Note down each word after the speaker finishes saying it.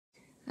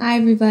Hi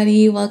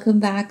everybody, welcome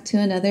back to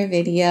another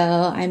video.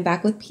 I'm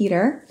back with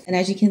Peter, and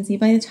as you can see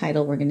by the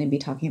title, we're going to be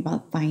talking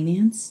about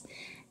finance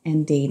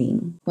and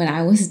dating. When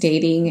I was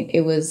dating,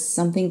 it was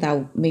something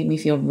that made me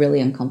feel really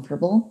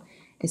uncomfortable,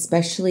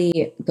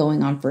 especially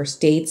going on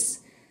first dates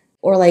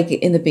or like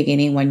in the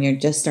beginning when you're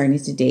just starting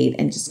to date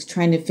and just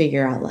trying to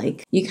figure out,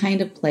 like, you kind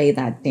of play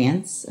that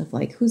dance of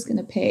like, who's going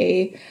to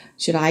pay?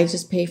 Should I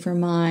just pay for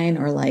mine?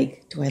 Or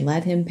like, do I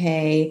let him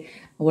pay?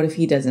 What if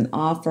he doesn't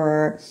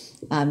offer?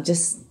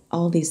 Just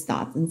all these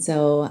thoughts. And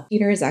so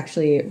Peter is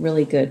actually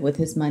really good with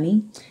his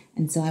money.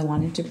 And so I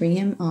wanted to bring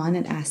him on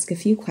and ask a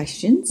few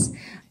questions.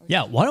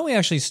 Yeah, why don't we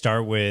actually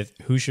start with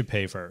who should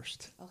pay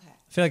first? Okay.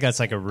 I feel like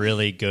that's like a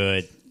really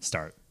good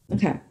start.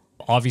 Okay.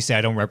 Obviously, I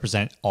don't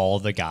represent all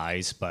the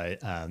guys, but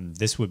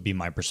this would be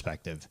my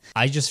perspective.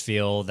 I just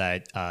feel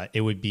that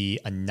it would be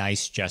a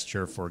nice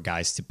gesture for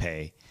guys to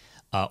pay,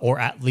 or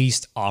at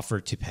least offer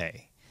to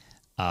pay.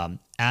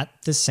 At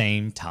the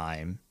same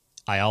time,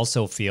 I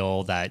also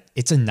feel that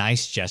it's a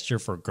nice gesture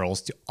for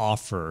girls to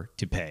offer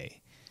to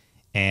pay.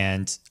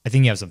 And I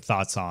think you have some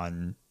thoughts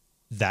on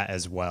that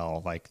as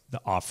well, like the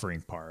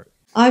offering part.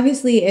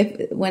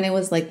 Obviously, when it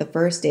was like the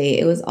first date,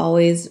 it was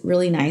always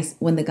really nice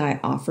when the guy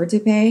offered to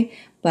pay,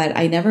 but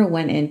I never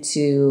went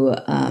into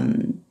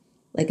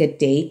like a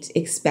date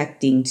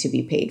expecting to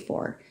be paid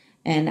for.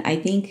 And I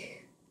think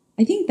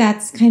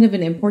that's kind of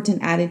an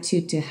important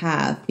attitude to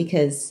have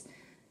because,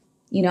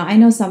 you know, I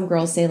know some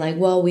girls say like,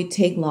 well, we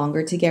take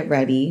longer to get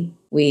ready.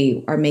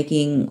 We are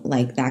making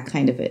like that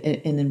kind of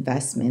an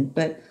investment.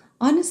 But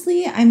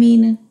honestly, I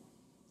mean,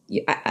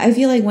 I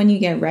feel like when you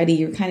get ready,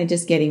 you're kind of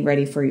just getting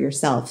ready for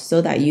yourself so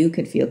that you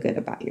could feel good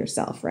about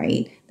yourself,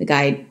 right? The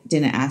guy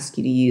didn't ask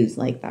you to use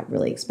like that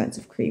really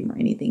expensive cream or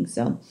anything.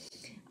 So,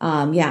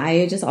 yeah,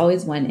 I just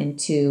always went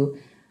into,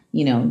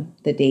 you know,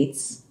 the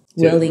dates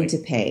willing to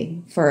pay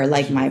for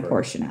like my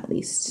portion at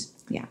least.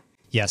 Yeah.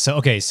 Yeah. So,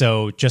 okay.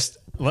 So just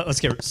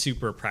let's get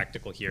super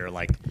practical here.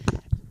 Like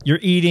you're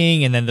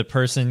eating and then the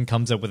person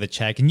comes up with a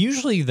check and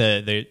usually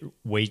the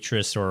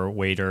waitress or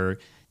waiter,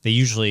 they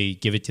usually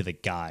give it to the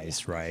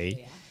guys, right?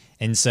 Yeah.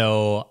 And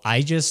so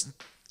I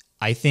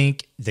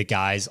think the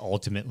guys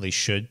ultimately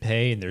should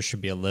pay and there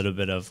should be a little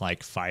bit of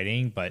like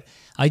fighting. But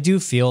I do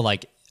feel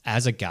like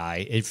as a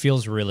guy, it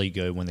feels really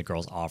good when the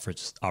girls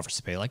offers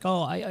to pay. Like,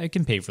 oh, I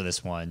can pay for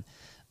this one.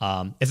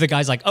 If the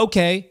guy's like,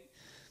 okay,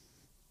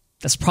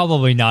 that's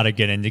probably not a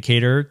good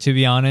indicator, to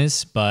be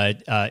honest.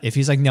 But if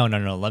he's like, no,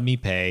 let me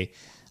pay,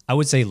 I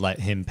would say let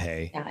him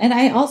pay. Yeah, and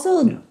I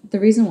also, the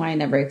reason why I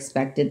never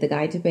expected the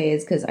guy to pay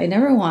is because I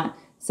never want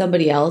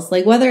somebody else,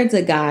 like whether it's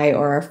a guy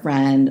or a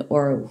friend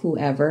or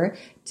whoever,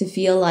 to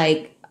feel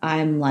like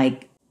I'm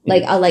like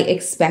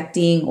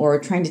expecting or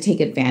trying to take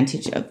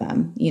advantage of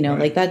them. You know,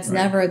 like that's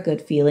never a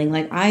good feeling.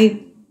 Like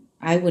I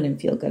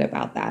wouldn't feel good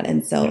about that.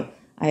 And so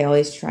I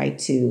always try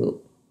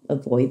to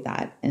avoid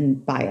that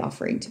and by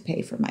offering to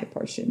pay for my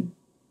portion.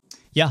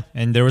 Yeah,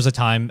 and there was a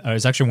time, it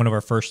was actually one of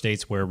our first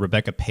dates where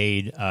Rebecca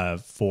paid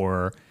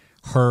for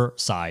her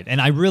side.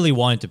 And I really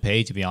wanted to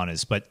pay, to be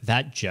honest, but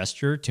that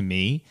gesture to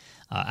me,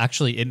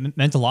 actually, it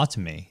meant a lot to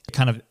me. It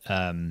kind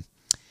of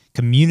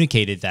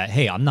communicated that,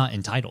 hey, I'm not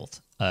entitled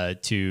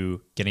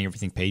to getting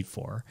everything paid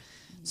for.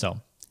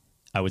 So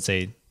I would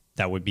say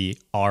that would be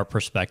our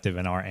perspective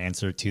and our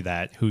answer to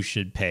that, who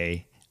should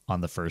pay on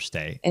the first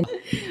day.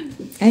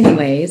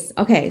 Anyways,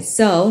 okay,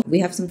 so we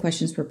have some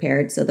questions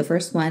prepared. So the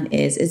first one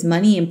is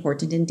money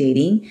important in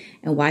dating?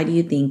 And why do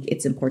you think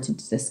it's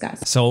important to discuss?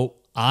 So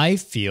I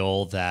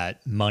feel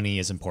that money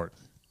is important.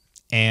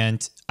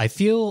 And I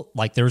feel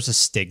like there's a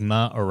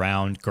stigma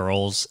around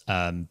girls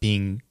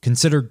being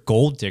considered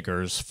gold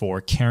diggers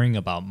for caring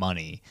about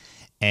money.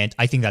 And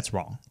I think that's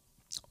wrong,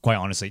 quite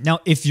honestly. Now,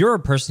 if you're a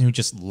person who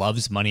just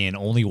loves money and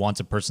only wants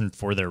a person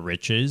for their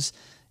riches,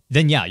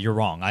 then yeah, you're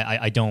wrong.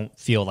 I don't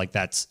feel like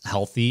that's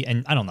healthy.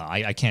 And I don't know,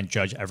 I can't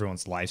judge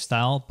everyone's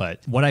lifestyle,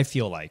 but what I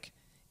feel like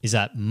is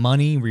that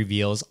money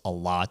reveals a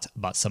lot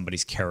about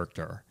somebody's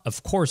character.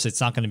 Of course,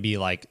 it's not going to be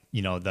like,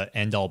 you know, the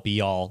end all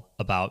be all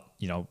about,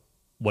 you know,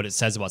 what it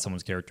says about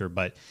someone's character,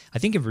 but I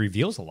think it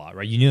reveals a lot,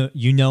 right?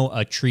 You know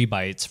a tree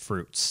by its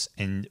fruits,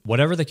 and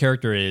whatever the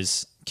character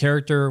is,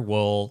 character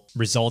will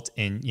result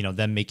in, you know,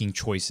 them making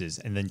choices,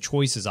 and then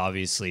choices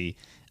obviously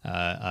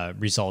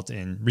result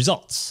in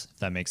results, if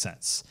that makes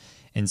sense.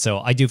 And so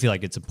I do feel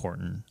like it's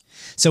important.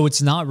 So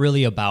it's not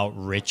really about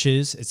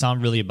riches. It's not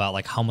really about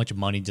like how much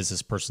money does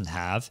this person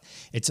have.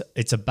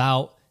 It's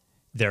about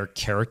their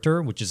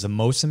character, which is the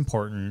most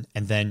important,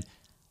 and then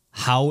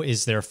how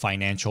is their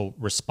financial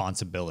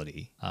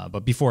responsibility.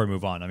 But before I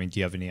move on, I mean, do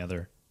you have any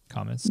other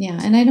comments? Yeah,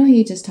 and I know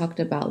he just talked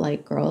about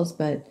like girls,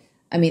 but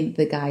I mean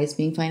the guys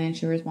being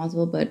financially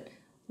responsible, but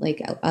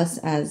like us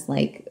as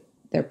like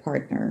their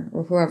partner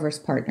or whoever's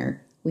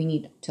partner, we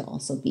need to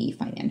also be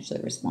financially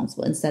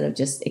responsible instead of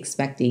just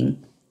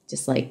expecting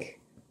just like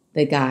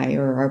the guy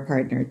or our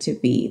partner to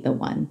be the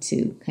one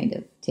to kind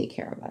of take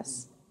care of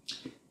us.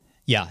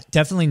 Yeah,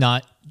 definitely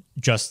not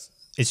just,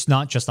 it's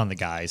not just on the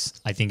guys.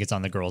 I think it's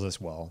on the girls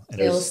as well. And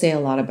they'll say a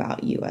lot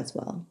about you as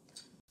well.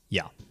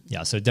 Yeah.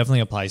 Yeah. So it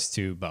definitely applies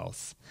to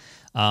both.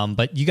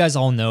 But you guys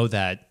all know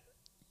that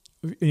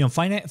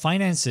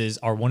finances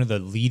are one of the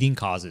leading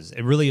causes.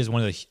 It really is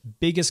one of the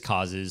biggest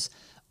causes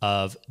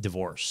of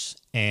divorce.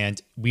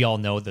 And we all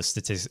know the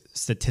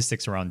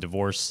statistics around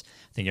divorce.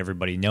 I think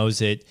everybody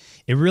knows it.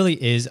 It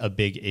really is a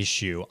big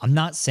issue. I'm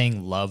not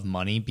saying love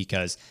money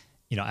because,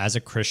 as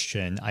a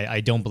Christian,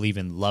 I don't believe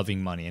in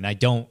loving money.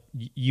 And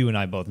you and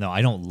I both know,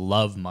 I don't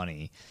love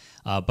money.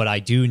 But I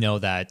do know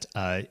that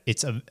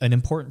it's an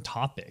important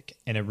topic,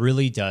 and it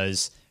really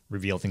does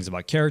reveal things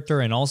about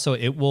character, and also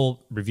it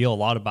will reveal a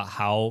lot about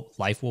how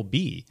life will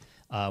be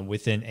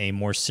within a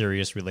more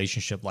serious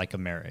relationship like a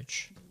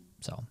marriage.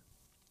 So,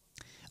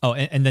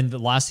 and then the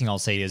last thing I'll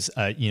say is,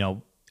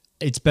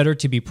 it's better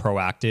to be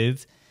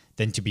proactive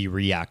than to be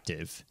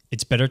reactive.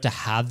 It's better to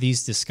have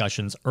these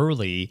discussions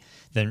early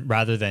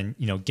rather than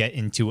get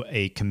into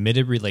a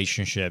committed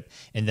relationship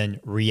and then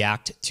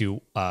react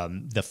to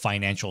the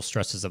financial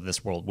stresses of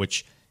this world,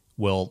 which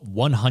will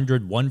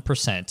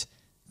 101%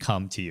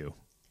 come to you.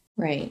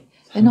 Right.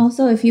 And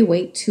also, if you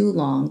wait too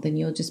long, then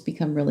you'll just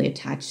become really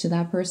attached to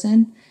that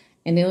person.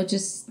 And it'll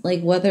just,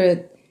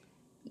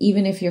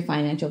 even if your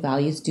financial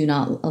values do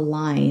not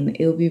align,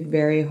 it will be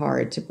very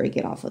hard to break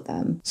it off with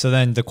them. So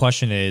then the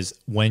question is,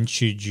 when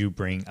should you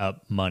bring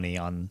up money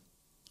in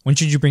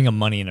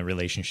a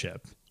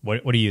relationship?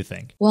 What do you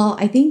think? Well,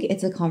 I think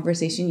it's a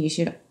conversation you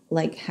should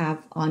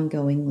have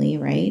ongoingly,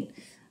 right?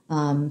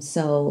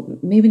 So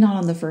maybe not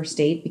on the first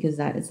date because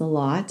that is a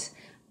lot.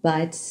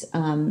 But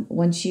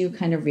once you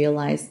kind of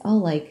realize,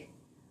 I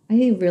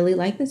really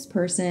like this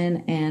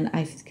person and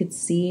I could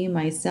see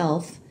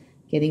myself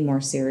getting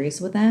more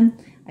serious with them,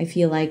 I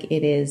feel like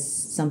it is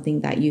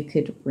something that you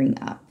could bring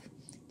up.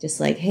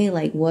 Just hey,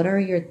 what are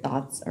your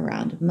thoughts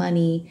around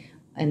money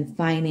and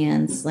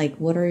finance?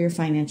 What are your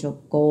financial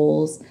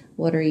goals?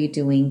 What are you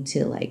doing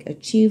to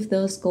achieve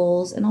those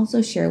goals? And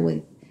also share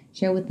with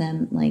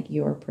them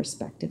your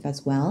perspective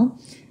as well.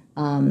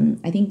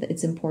 I think that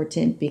it's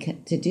important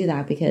to do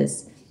that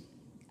because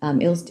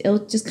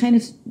it'll just kind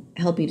of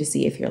help you to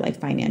see if you're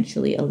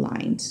financially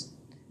aligned.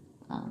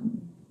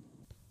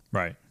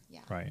 Right.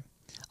 Yeah. Right.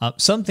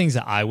 Some things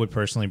that I would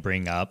personally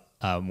bring up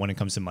when it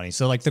comes to money.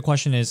 So the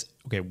question is,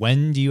 okay,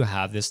 when do you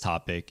have this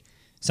topic?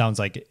 Sounds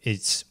like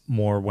it's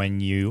more when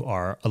you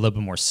are a little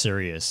bit more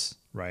serious,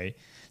 right?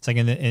 It's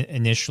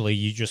initially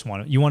you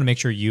want to make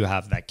sure you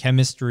have that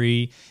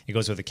chemistry. It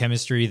goes with the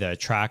chemistry, the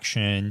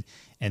attraction.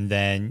 And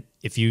then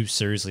if you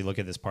seriously look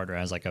at this partner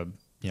as a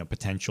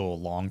potential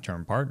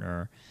long-term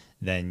partner,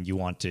 then you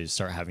want to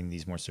start having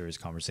these more serious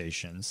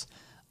conversations.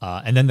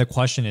 And then the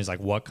question is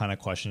what kind of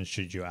questions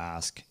should you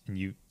ask? And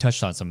you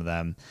touched on some of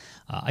them.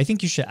 I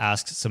think you should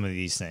ask some of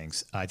these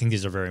things. I think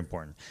these are very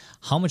important.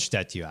 How much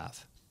debt do you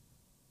have?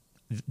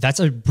 That's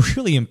a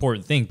really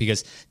important thing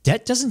because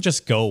debt doesn't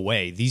just go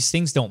away. These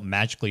things don't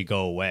magically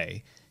go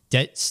away.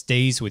 Debt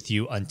stays with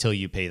you until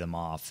you pay them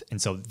off.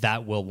 And so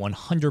that will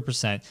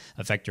 100%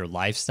 affect your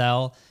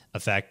lifestyle,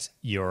 affect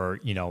your,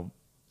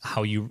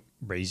 how you're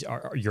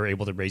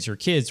able to raise your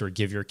kids or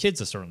give your kids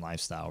a certain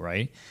lifestyle,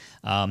 right?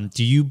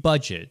 Do you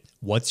budget?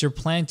 What's your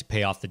plan to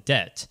pay off the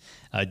debt?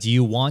 Do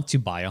you want to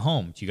buy a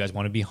home? Do you guys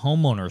want to be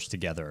homeowners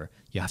together?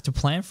 You have to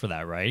plan for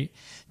that, right?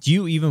 Do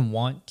you even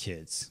want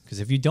kids? Because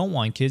if you don't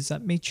want kids,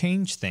 that may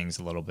change things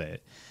a little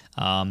bit.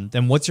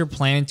 Then what's your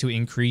plan to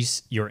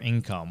increase your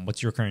income?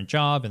 What's your current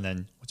job? And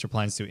then what's your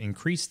plans to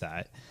increase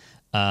that?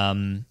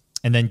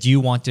 And then do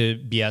you want to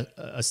be a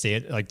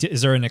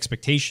is there an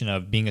expectation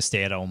of being a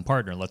stay-at-home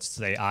partner? Let's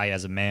say I,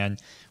 as a man,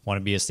 want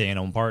to be a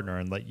stay-at-home partner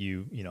and let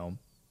you,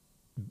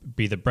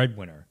 be the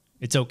breadwinner.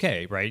 It's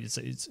okay, right?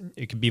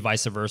 It could be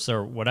vice versa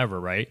or whatever,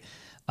 right?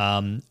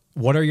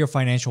 What are your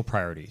financial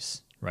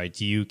priorities, right?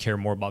 Do you care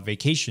more about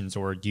vacations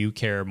or do you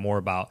care more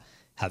about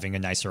having a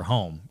nicer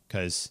home?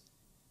 Because,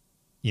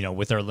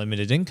 with our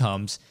limited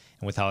incomes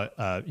and with how,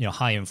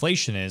 high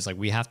inflation is,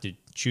 we have to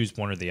choose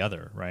one or the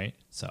other, right?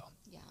 So.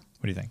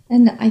 What do you think?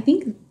 And I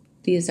think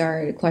these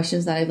are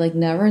questions that I've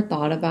never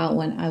thought about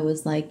when I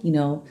was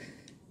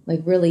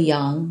really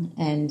young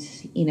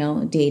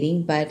and,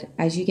 dating. But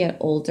as you get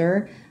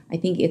older, I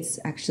think it's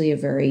actually a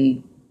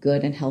very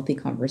good and healthy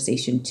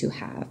conversation to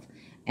have.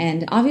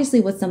 And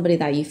obviously with somebody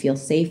that you feel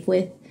safe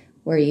with,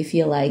 where you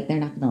feel like they're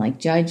not going to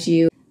judge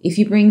you. If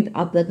you bring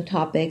up the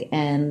topic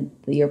and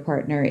your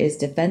partner is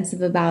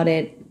defensive about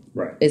it,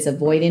 right, is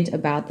avoidant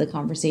about the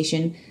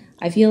conversation,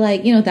 I feel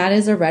like, that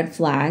is a red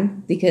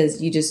flag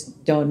because you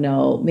just don't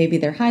know. Maybe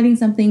they're hiding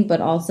something, but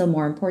also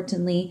more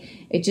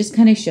importantly, it just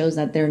kind of shows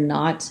that they're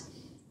not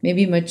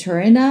maybe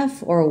mature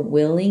enough or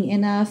willing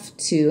enough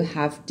to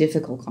have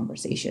difficult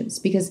conversations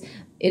because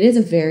it is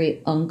a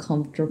very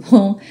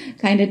uncomfortable,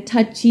 kind of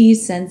touchy,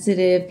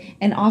 sensitive,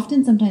 and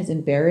often sometimes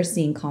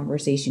embarrassing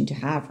conversation to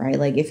have,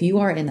 right? If you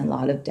are in a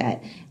lot of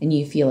debt and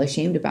you feel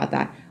ashamed about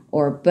that,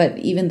 but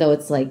even though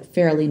it's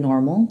fairly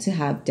normal to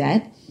have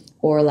debt,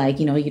 or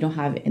you don't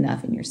have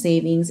enough in your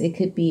savings, it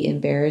could be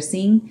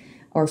embarrassing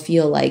or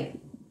feel like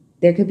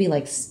there could be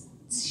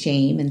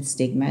shame and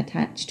stigma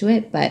attached to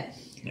it. But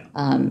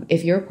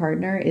If your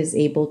partner is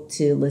able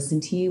to listen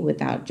to you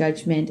without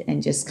judgment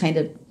and just kind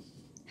of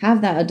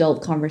have that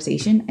adult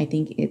conversation, I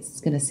think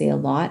it's going to say a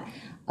lot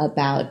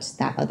about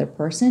that other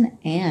person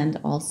and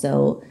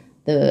also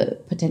the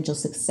potential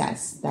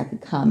success that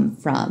could come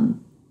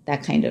from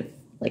that kind of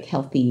like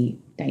healthy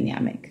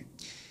dynamic.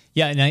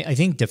 Yeah, and I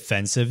think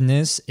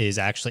defensiveness is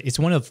actually, it's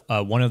one of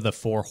the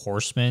four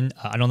horsemen.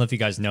 I don't know if you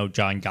guys know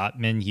John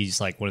Gottman. He's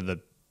like one of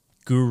the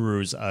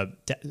gurus,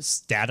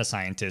 data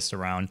scientists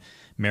around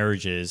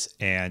marriages,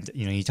 and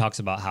he talks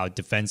about how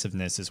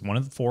defensiveness is one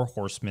of the four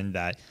horsemen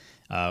that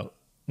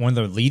one of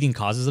the leading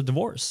causes of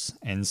divorce,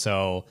 and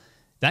so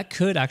that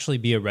could actually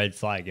be a red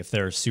flag if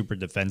they're super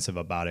defensive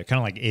about it. Kind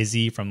of like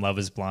Izzy from Love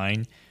Is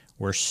Blind.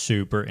 We're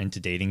super into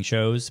dating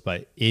shows,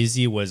 but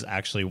Izzy was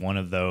actually one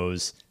of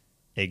those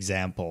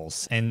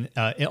examples. And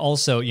it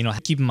also,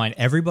 keep in mind,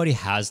 everybody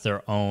has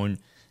their own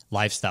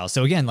lifestyle.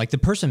 So again, like the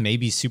person may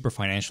be super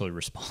financially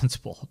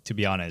responsible, to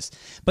be honest,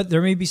 but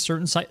there may be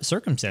certain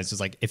circumstances.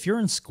 Like if you're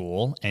in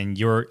school and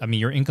your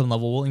income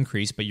level will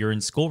increase, but you're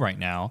in school right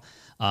now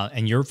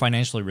and you're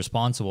financially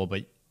responsible,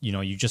 but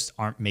you just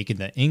aren't making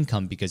the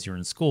income because you're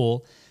in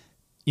school,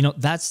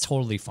 that's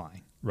totally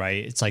fine.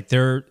 Right. It's like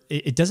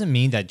it doesn't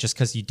mean that just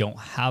because you don't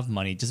have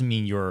money doesn't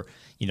mean you're,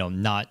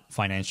 not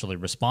financially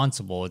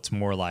responsible. It's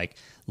more like,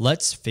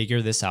 let's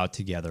figure this out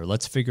together.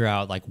 Let's figure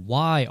out like,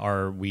 why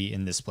are we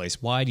in this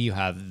place? Why do you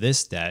have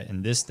this debt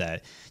and this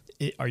debt?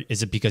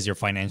 Is it because you're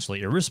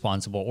financially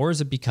irresponsible, or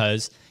is it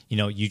because,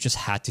 you just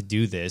had to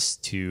do this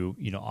to,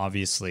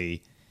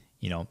 obviously,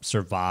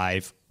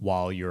 survive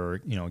while you're,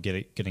 going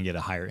to get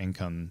a higher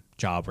income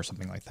job or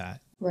something like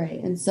that.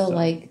 Right. And so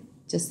like,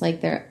 just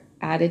like their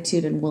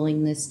attitude and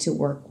willingness to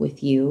work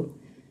with you,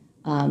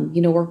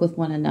 work with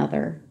one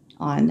another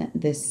on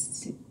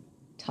this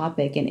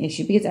topic and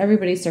issue, because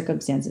everybody's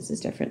circumstances is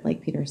different,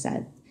 like Peter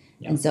said.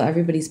 Yeah. And so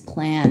everybody's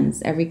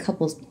plans, every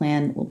couple's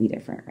plan will be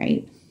different,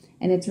 right?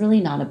 And it's really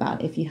not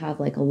about if you have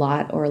like a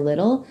lot or a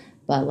little,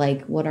 but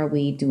like, what are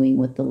we doing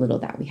with the little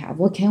that we have?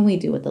 What can we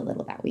do with the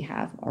little that we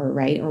have? Or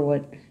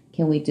what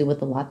can we do with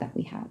the lot that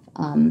we have?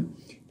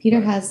 Peter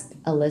has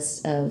a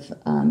list of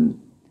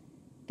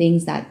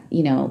things that,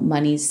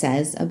 money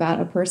says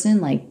about a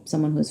person, like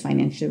someone who's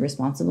financially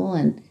responsible.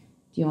 And do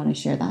you want to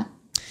share that?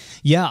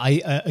 Yeah,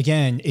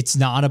 again, it's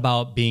not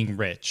about being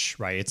rich,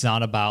 right? It's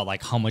not about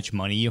like how much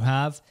money you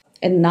have.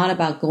 And not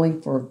about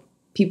going for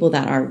people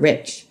that are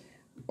rich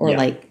or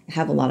like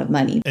have a lot of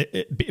money.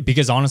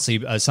 Because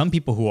honestly, some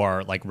people who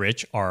are like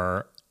rich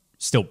are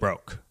still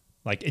broke.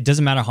 Like it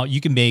doesn't matter how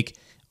you can make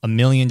 $1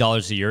 million a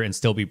year and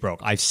still be broke.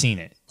 I've seen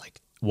it.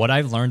 Like what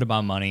I've learned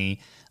about money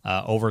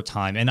over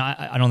time. And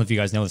I don't know if you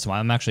guys know this, but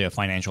I'm actually a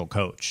financial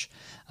coach.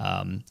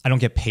 I don't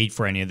get paid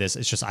for any of this.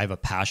 It's just I have a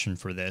passion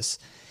for this.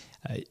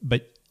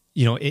 But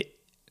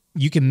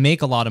you can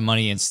make a lot of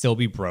money and still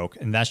be broke,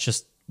 and that's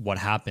just what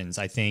happens.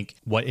 I think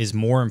what is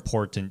more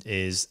important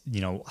is,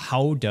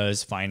 how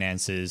does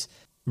finances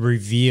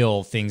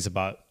reveal things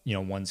about,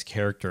 one's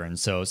character. And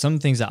so some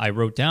things that I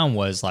wrote down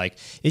was like,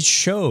 it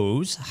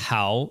shows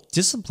how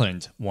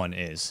disciplined one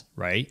is,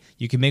 right?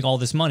 You can make all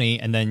this money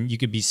and then you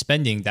could be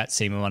spending that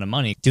same amount of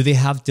money. Do they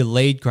have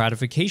delayed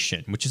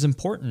gratification, which is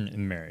important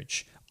in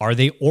marriage? Are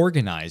they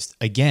organized?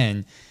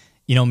 Again,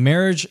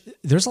 marriage,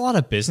 there's a lot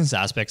of business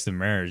aspects to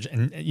marriage.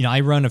 And, I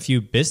run a few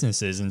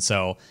businesses. And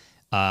so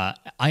I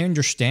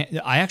understand,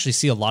 I actually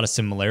see a lot of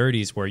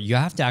similarities where you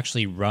have to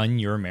actually run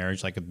your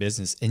marriage like a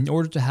business in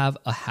order to have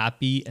a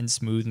happy and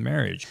smooth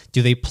marriage.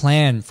 Do they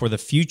plan for the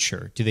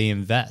future? Do they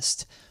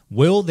invest?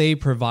 Will they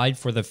provide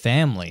for the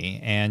family?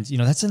 And,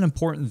 that's an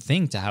important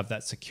thing to have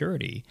that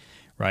security,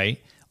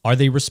 right? Are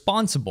they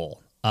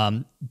responsible?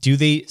 Do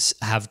they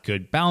have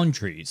good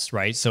boundaries,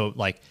 right? So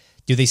like,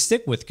 do they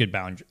stick with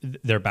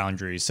their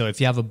boundaries? So if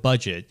you have a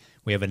budget,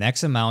 we have an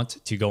X amount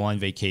to go on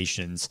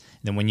vacations. And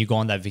then when you go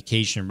on that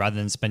vacation, rather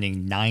than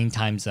spending 9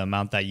 times the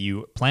amount that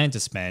you plan to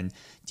spend,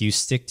 do you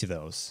stick to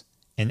those?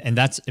 And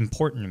that's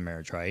important in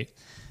marriage, right?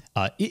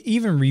 It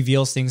even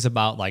reveals things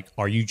about like,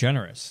 are you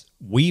generous?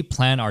 We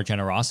plan our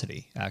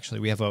generosity.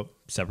 Actually, we have a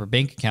separate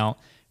bank account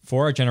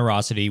for our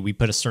generosity. We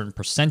put a certain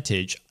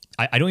percentage.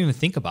 I don't even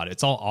think about it.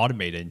 It's all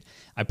automated.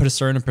 I put a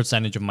certain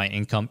percentage of my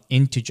income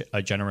into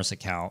a generous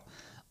account.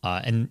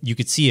 And you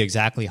could see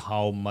exactly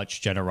how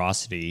much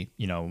generosity,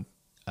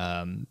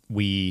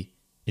 we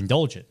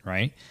indulge in,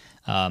 right?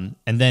 And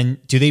then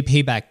do they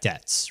pay back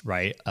debts,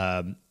 right?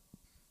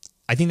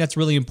 I think that's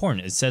really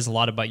important. It says a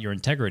lot about your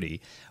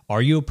integrity.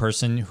 Are you a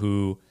person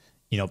who,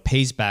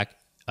 pays back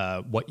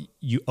what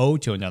you owe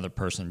to another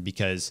person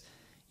because,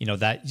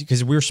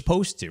 because we're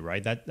supposed to,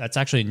 right? That's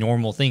actually a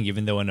normal thing,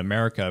 even though in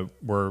America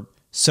we're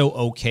so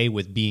okay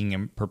with being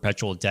in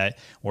perpetual debt,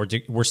 or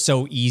we're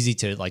so easy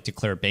to like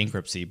declare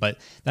bankruptcy, but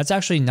that's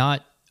actually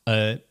not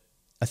a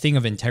thing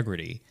of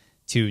integrity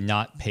to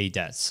not pay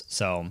debts.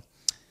 So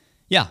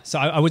yeah, so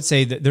I would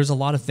say that there's a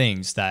lot of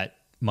things that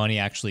money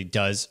actually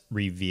does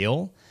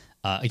reveal.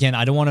 Again,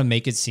 I don't want to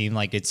make it seem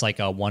like it's like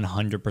a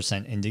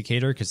 100%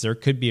 indicator, because there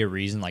could be a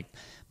reason like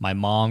my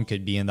mom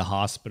could be in the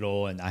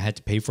hospital and I had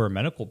to pay for her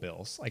medical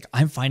bills. Like,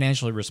 I'm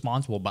financially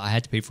responsible, but I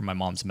had to pay for my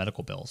mom's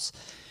medical bills,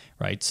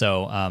 right?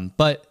 So,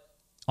 but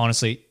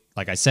honestly,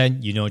 like I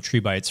said, you know a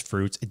tree by its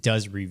fruits. It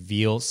does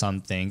reveal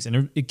some things,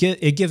 and it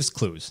gives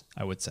clues,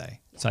 I would say.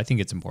 So I think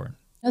it's important.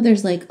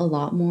 There's like a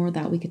lot more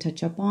that we could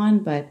touch up on,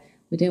 but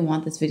we didn't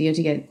want this video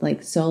to get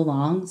like so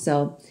long.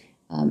 So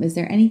is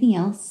there anything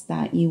else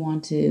that you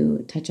want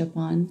to touch up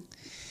on?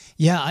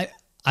 Yeah,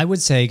 I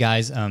would say,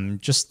 guys,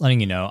 just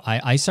letting you know,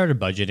 I started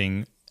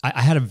budgeting.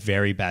 I had a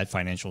very bad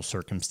financial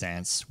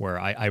circumstance where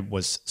I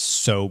was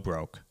so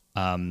broke.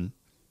 I'll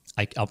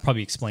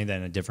probably explain that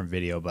in a different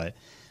video, but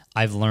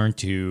I've learned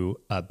to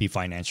be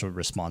financially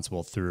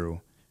responsible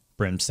through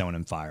brimstone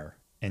and fire.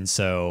 And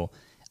so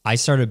I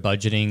started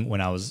budgeting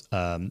when I was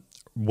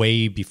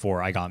way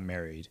before I got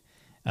married.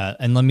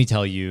 And let me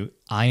tell you,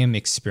 I am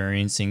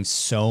experiencing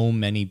so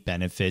many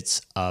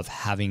benefits of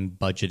having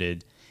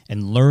budgeted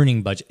and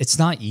learning budget. It's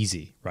not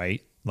easy,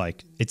 right?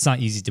 Like, it's not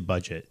easy to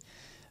budget.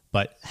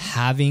 But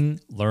having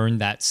learned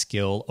that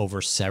skill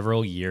over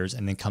several years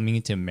and then coming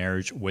into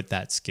marriage with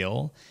that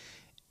skill,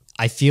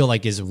 I feel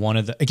like is one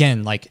of the,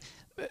 again, like,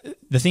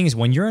 the thing is,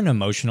 when you're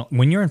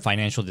in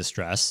financial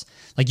distress,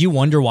 like, you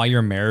wonder why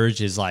your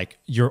marriage is like,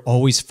 you're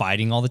always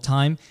fighting all the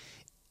time.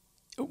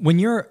 When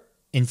you're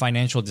in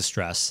financial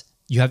distress,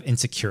 you have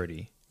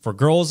insecurity. For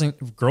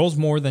girls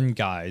more than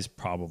guys,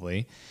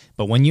 probably.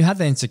 But when you have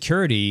the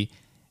insecurity,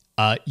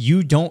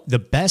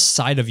 the best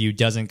side of you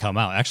doesn't come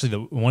out.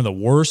 Actually, one of the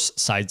worst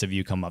sides of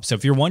you come up. So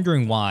if you're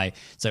wondering why,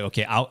 it's like,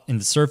 okay, out in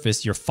the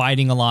surface, you're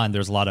fighting a lot and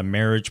there's a lot of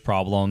marriage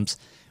problems.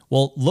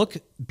 Well, look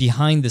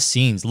behind the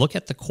scenes, look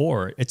at the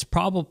core. It's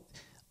probably,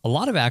 a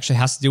lot of it actually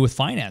has to do with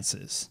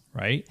finances,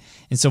 right?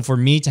 And so for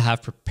me to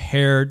have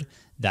prepared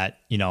that,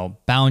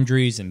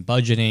 boundaries and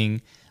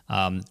budgeting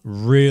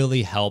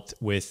really helped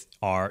with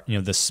our,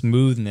 the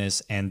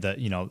smoothness and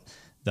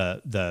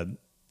the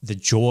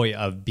joy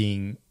of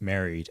being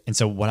married. And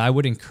so what I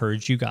would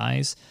encourage you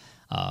guys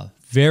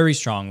very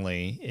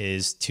strongly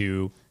is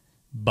to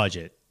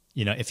budget.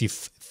 If you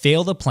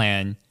fail to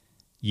plan,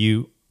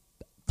 you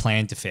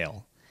plan to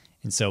fail.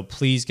 And so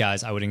please,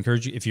 guys, I would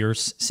encourage you, if you're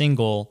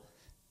single,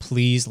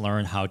 please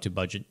learn how to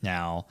budget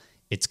now.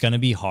 It's going to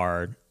be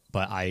hard,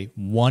 but I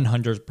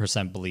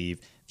 100% believe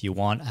if you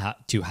want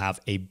to have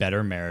a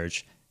better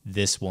marriage,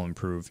 this will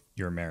improve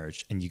your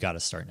marriage, and you got to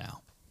start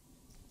now.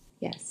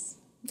 Yes.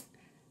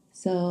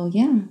 So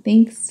yeah,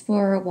 thanks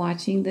for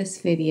watching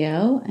this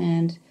video.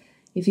 And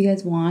if you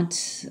guys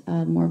want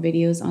more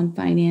videos on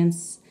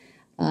finance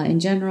in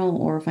general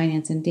or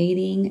finance and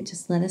dating,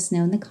 just let us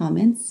know in the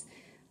comments.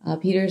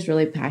 Peter is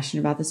really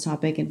passionate about this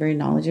topic and very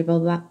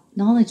knowledgeable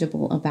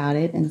about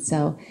it. And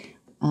so,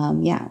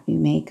 yeah, we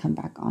may come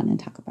back on and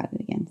talk about it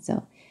again.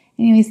 So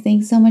anyways,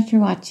 thanks so much for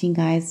watching,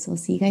 guys. We'll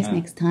see you guys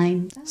next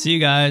time. See you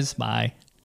guys. Bye.